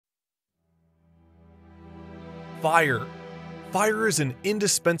fire. Fire is an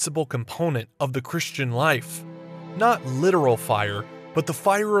indispensable component of the Christian life. Not literal fire, but the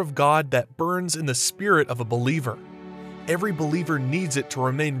fire of God that burns in the spirit of a believer. Every believer needs it to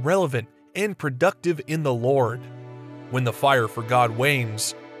remain relevant and productive in the Lord. When the fire for God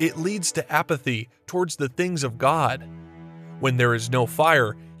wanes, it leads to apathy towards the things of God. When there is no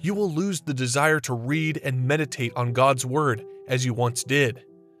fire, you will lose the desire to read and meditate on God's Word as you once did.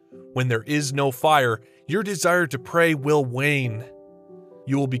 When there is no fire, your desire to pray will wane.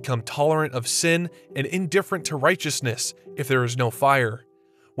 You will become tolerant of sin and indifferent to righteousness if there is no fire.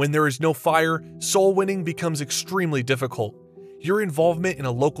 When there is no fire, soul winning becomes extremely difficult. Your involvement in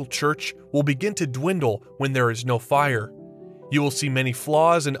a local church will begin to dwindle when there is no fire. You will see many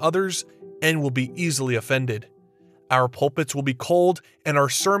flaws in others and will be easily offended. Our pulpits will be cold and our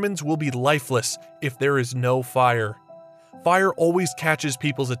sermons will be lifeless if there is no fire. Fire always catches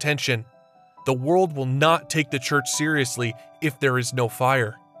people's attention. The world will not take the church seriously if there is no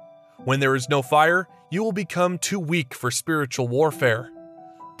fire. When there is no fire, you will become too weak for spiritual warfare.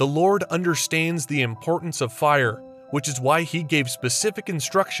 The Lord understands the importance of fire, which is why He gave specific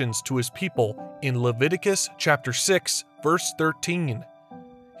instructions to His people in Leviticus chapter 6, verse 13.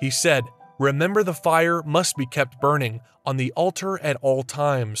 He said, "Remember the fire must be kept burning on the altar at all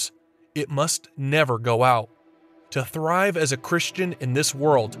times. It must never go out." To thrive as a Christian in this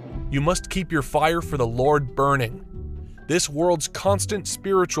world, you must keep your fire for the Lord burning. This world's constant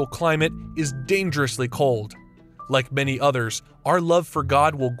spiritual climate is dangerously cold. Like many others, our love for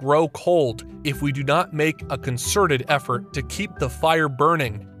God will grow cold if we do not make a concerted effort to keep the fire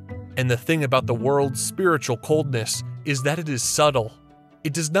burning. And the thing about the world's spiritual coldness is that it is subtle.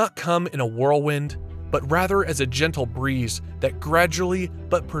 It does not come in a whirlwind, but rather as a gentle breeze that gradually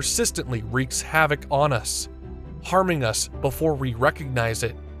but persistently wreaks havoc on us, harming us before we recognize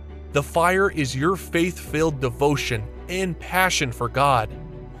it. The fire is your faith-filled devotion and passion for God.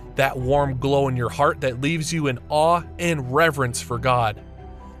 That warm glow in your heart that leaves you in awe and reverence for God.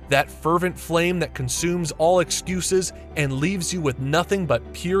 That fervent flame that consumes all excuses and leaves you with nothing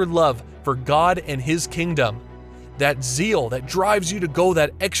but pure love for God and His kingdom. That zeal that drives you to go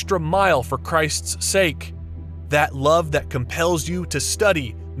that extra mile for Christ's sake. That love that compels you to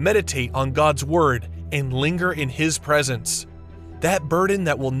study, meditate on God's Word, and linger in His presence. That burden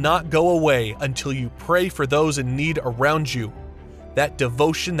that will not go away until you pray for those in need around you. That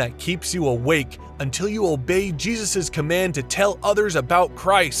devotion that keeps you awake until you obey Jesus' command to tell others about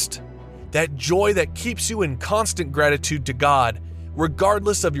Christ. That joy that keeps you in constant gratitude to God,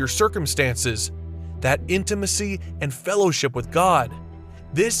 regardless of your circumstances. That intimacy and fellowship with God.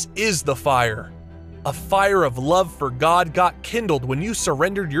 This is the fire. A fire of love for God got kindled when you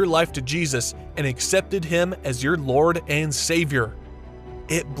surrendered your life to Jesus and accepted Him as your Lord and Savior.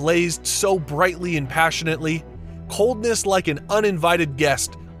 It blazed so brightly and passionately, coldness like an uninvited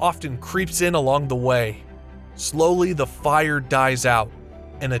guest often creeps in along the way. Slowly the fire dies out,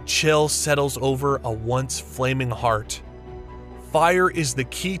 and a chill settles over a once flaming heart. Fire is the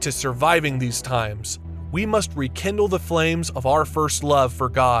key to surviving these times. We must rekindle the flames of our first love for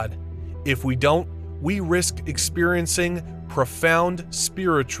God. If we don't, we risk experiencing profound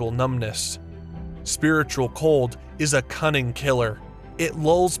spiritual numbness. Spiritual cold is a cunning killer. It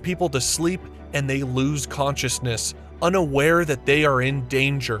lulls people to sleep and they lose consciousness, unaware that they are in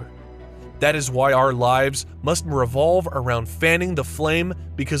danger. That is why our lives must revolve around fanning the flame,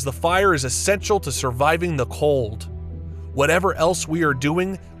 because the fire is essential to surviving the cold. Whatever else we are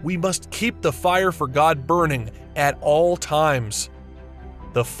doing, we must keep the fire for God burning at all times.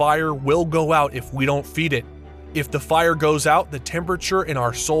 The fire will go out if we don't feed it. If the fire goes out, the temperature in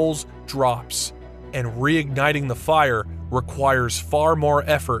our souls drops, and reigniting the fire requires far more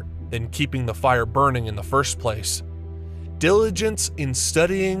effort than keeping the fire burning in the first place. Diligence in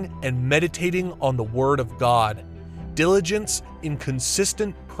studying and meditating on the Word of God. Diligence in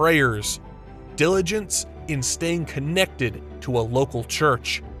consistent prayers. Diligence in staying connected to a local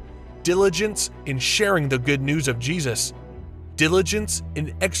church. Diligence in sharing the good news of Jesus. Diligence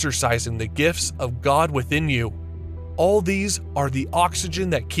in exercising the gifts of God within you. All these are the oxygen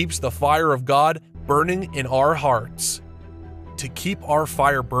that keeps the fire of God burning in our hearts. To keep our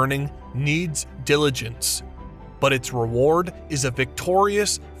fire burning needs diligence, but its reward is a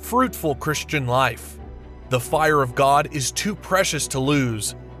victorious, fruitful Christian life. The fire of God is too precious to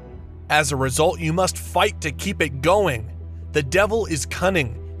lose. As a result, you must fight to keep it going. The devil is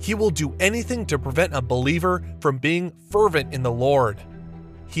cunning. He will do anything to prevent a believer from being fervent in the Lord.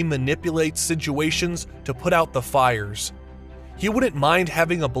 He manipulates situations to put out the fires. He wouldn't mind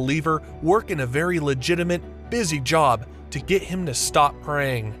having a believer work in a very legitimate, busy job to get him to stop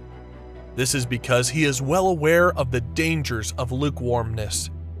praying. This is because he is well aware of the dangers of lukewarmness.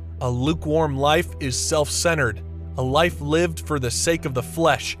 A lukewarm life is self-centered, a life lived for the sake of the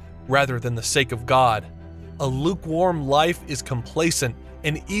flesh rather than the sake of God. A lukewarm life is complacent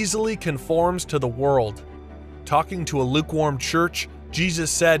and easily conforms to the world. Talking to a lukewarm church,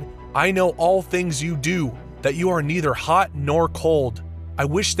 Jesus said, "I know all things you do, that you are neither hot nor cold. I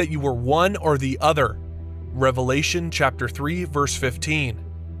wish that you were one or the other." Revelation chapter 3, verse 15.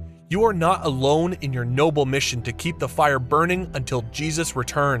 You are not alone in your noble mission to keep the fire burning until Jesus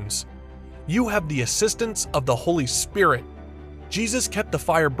returns. You have the assistance of the Holy Spirit. Jesus kept the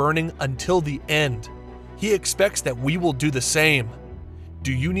fire burning until the end. He expects that we will do the same.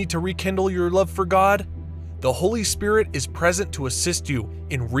 Do you need to rekindle your love for God? The Holy Spirit is present to assist you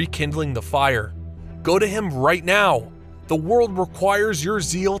in rekindling the fire. Go to Him right now. The world requires your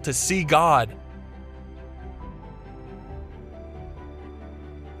zeal to see God.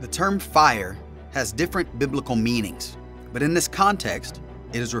 The term fire has different biblical meanings, but in this context,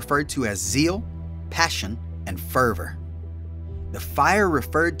 it is referred to as zeal, passion, and fervor. The fire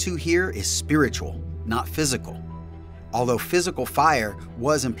referred to here is spiritual, not physical, although physical fire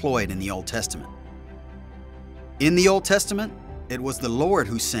was employed in the Old Testament. In the Old Testament, it was the Lord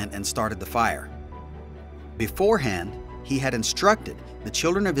who sent and started the fire. Beforehand, He had instructed the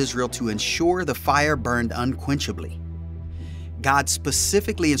children of Israel to ensure the fire burned unquenchably. God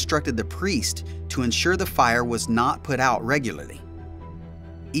specifically instructed the priest to ensure the fire was not put out regularly.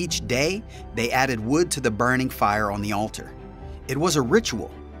 Each day, they added wood to the burning fire on the altar. It was a ritual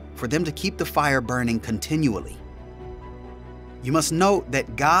for them to keep the fire burning continually. You must note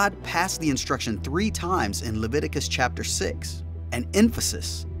that God passed the instruction 3 times in Leviticus chapter 6, an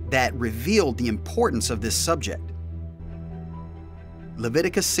emphasis that revealed the importance of this subject.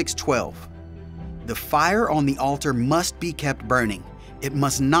 Leviticus 6:12. The fire on the altar must be kept burning. It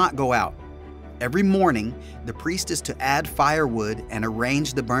must not go out. Every morning, the priest is to add firewood and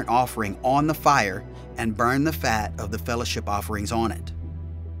arrange the burnt offering on the fire and burn the fat of the fellowship offerings on it.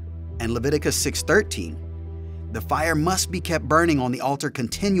 And Leviticus 6:13, the fire must be kept burning on the altar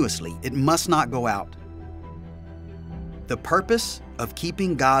continuously. It must not go out. The purpose of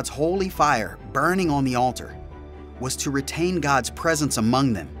keeping God's holy fire burning on the altar was to retain God's presence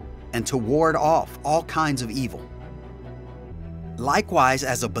among them and to ward off all kinds of evil. Likewise,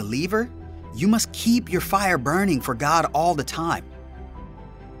 as a believer, you must keep your fire burning for God all the time.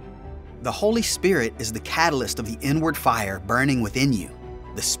 The Holy Spirit is the catalyst of the inward fire burning within you,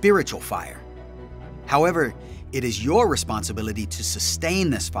 the spiritual fire. However, it is your responsibility to sustain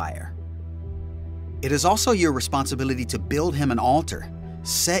this fire. It is also your responsibility to build Him an altar,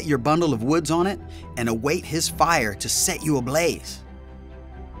 set your bundle of woods on it, and await His fire to set you ablaze.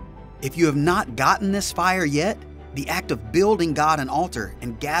 If you have not gotten this fire yet, the act of building God an altar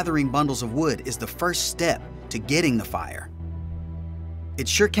and gathering bundles of wood is the first step to getting the fire. It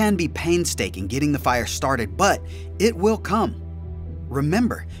sure can be painstaking getting the fire started, but it will come.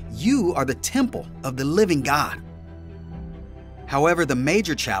 Remember, you are the temple of the living God. However, the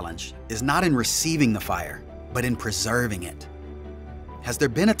major challenge is not in receiving the fire, but in preserving it. Has there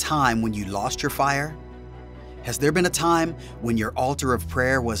been a time when you lost your fire? Has there been a time when your altar of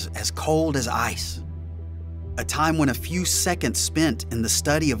prayer was as cold as ice? A time when a few seconds spent in the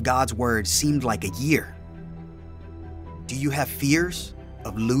study of God's Word seemed like a year? Do you have fears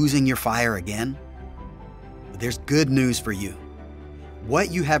of losing your fire again? There's good news for you.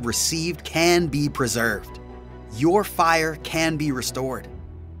 What you have received can be preserved. Your fire can be restored.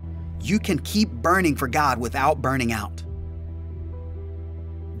 You can keep burning for God without burning out.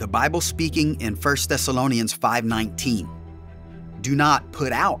 The Bible speaking in 1 Thessalonians 5:19, do not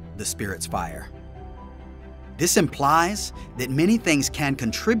put out the Spirit's fire. This implies that many things can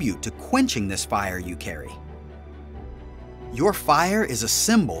contribute to quenching this fire you carry. Your fire is a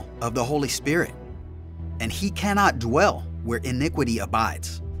symbol of the Holy Spirit, and He cannot dwell where iniquity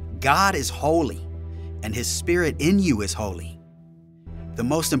abides. God is holy, and His Spirit in you is holy. The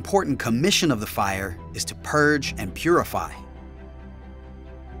most important commission of the fire is to purge and purify.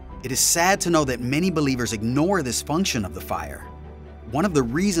 It is sad to know that many believers ignore this function of the fire, one of the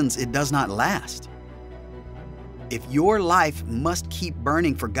reasons it does not last. If your life must keep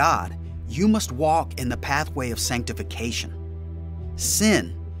burning for God, you must walk in the pathway of sanctification.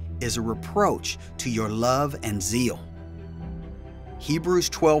 Sin is a reproach to your love and zeal. Hebrews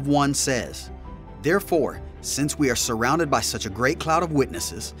 12:1 says, "Therefore, since we are surrounded by such a great cloud of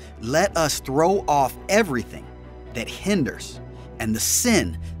witnesses, let us throw off everything that hinders and the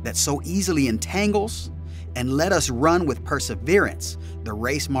sin that so easily entangles, and let us run with perseverance the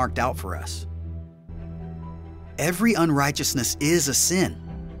race marked out for us." Every unrighteousness is a sin.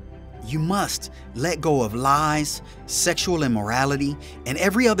 You must let go of lies, sexual immorality, and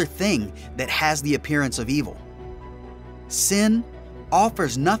every other thing that has the appearance of evil. Sin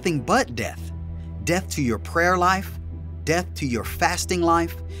offers nothing but death. Death to your prayer life, death to your fasting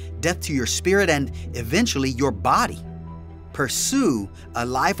life, death to your spirit, and eventually your body. Pursue a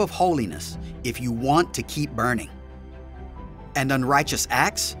life of holiness if you want to keep burning. And unrighteous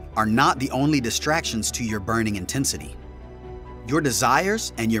acts are not the only distractions to your burning intensity. Your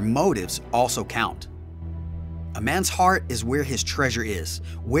desires and your motives also count. A man's heart is where his treasure is.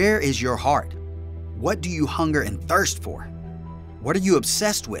 Where is your heart? What do you hunger and thirst for? What are you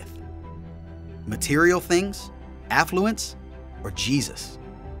obsessed with? Material things, affluence, or Jesus?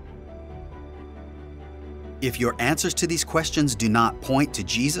 If your answers to these questions do not point to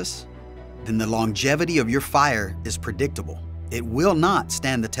Jesus, then the longevity of your fire is predictable. It will not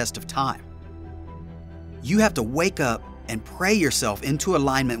stand the test of time. You have to wake up and pray yourself into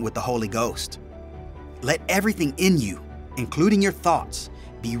alignment with the Holy Ghost. Let everything in you, including your thoughts,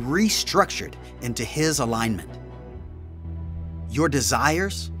 be restructured into His alignment. Your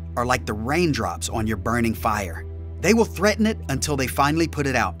desires are like the raindrops on your burning fire. They will threaten it until they finally put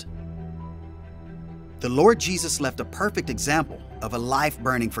it out. The Lord Jesus left a perfect example of a life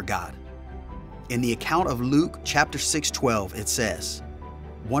burning for God. In the account of Luke chapter 6:12, it says,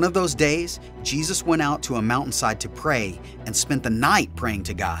 "One of those days, Jesus went out to a mountainside to pray and spent the night praying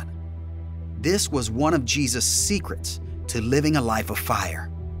to God." This was one of Jesus' secrets to living a life of fire.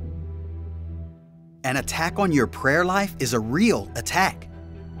 An attack on your prayer life is a real attack.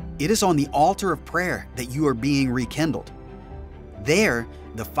 It is on the altar of prayer that you are being rekindled. There,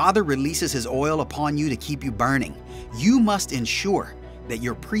 the Father releases His oil upon you to keep you burning. You must ensure that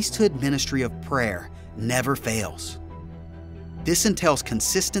your priesthood ministry of prayer never fails. This entails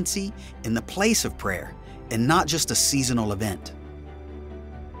consistency in the place of prayer and not just a seasonal event.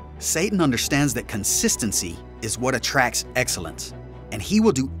 Satan understands that consistency is what attracts excellence, and he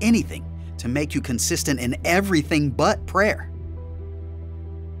will do anything to make you consistent in everything but prayer.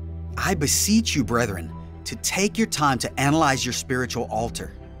 I beseech you, brethren, to take your time to analyze your spiritual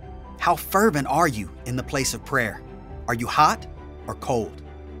altar. How fervent are you in the place of prayer? Are you hot or cold?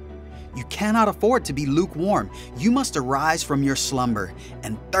 You cannot afford to be lukewarm. You must arise from your slumber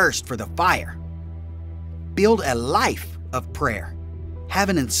and thirst for the fire. Build a life of prayer. Have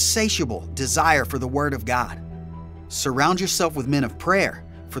an insatiable desire for the Word of God. Surround yourself with men of prayer,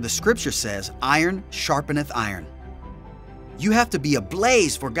 for the Scripture says, "Iron sharpeneth iron." You have to be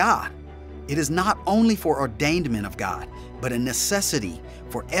ablaze for God. It is not only for ordained men of God, but a necessity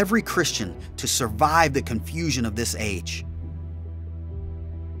for every Christian to survive the confusion of this age.